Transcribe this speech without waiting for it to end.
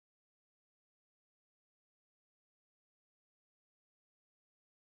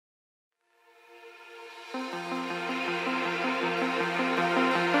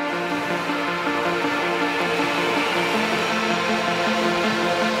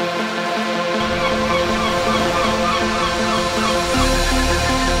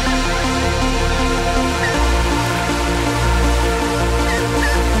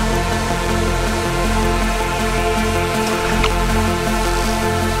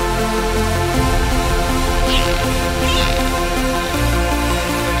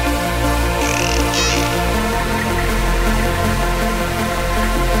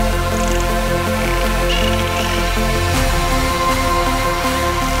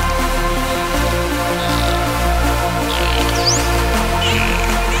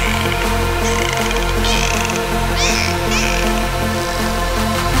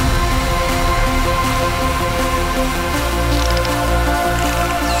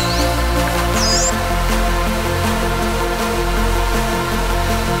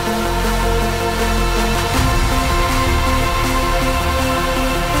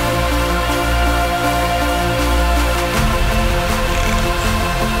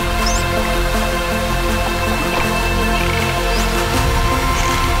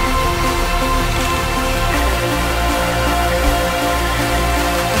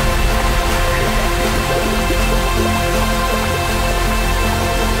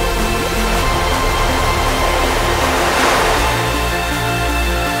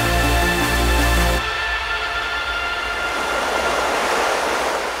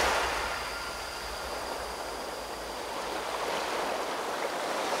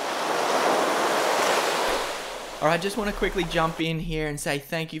Alright, just want to quickly jump in here and say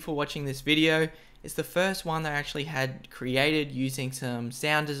thank you for watching this video. It's the first one that I actually had created using some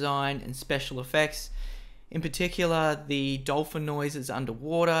sound design and special effects. In particular, the dolphin noises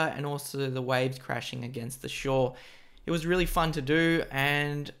underwater and also the waves crashing against the shore. It was really fun to do,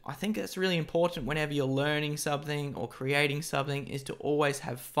 and I think that's really important whenever you're learning something or creating something, is to always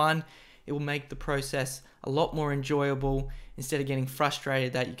have fun. It will make the process a lot more enjoyable instead of getting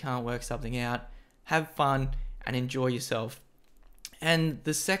frustrated that you can't work something out. Have fun and enjoy yourself. And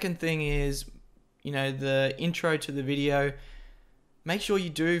the second thing is, the intro to the video. Make sure you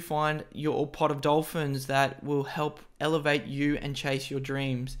do find your pot of dolphins that will help elevate you and chase your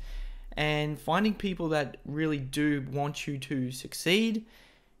dreams. And finding people that really do want you to succeed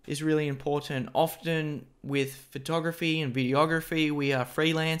is really important. Often with photography and videography, we are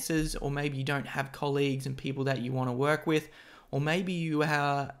freelancers, or maybe you don't have colleagues and people that you want to work with, or maybe you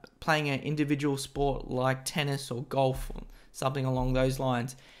are playing an individual sport like tennis or golf, or something along those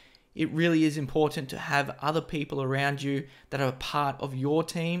lines. It really is important to have other people around you that are part of your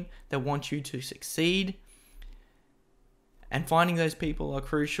team that want you to succeed. And finding those people are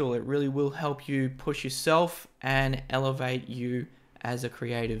crucial. It really will help you push yourself and elevate you as a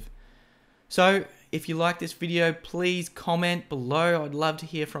creative. So if you like this video, please comment below. I'd love to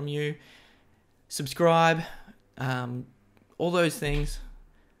hear from you. Subscribe, all those things.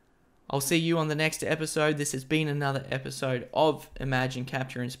 I'll see you on the next episode. This has been another episode of Imagine,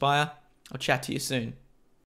 Capture, Inspire. I'll chat to you soon.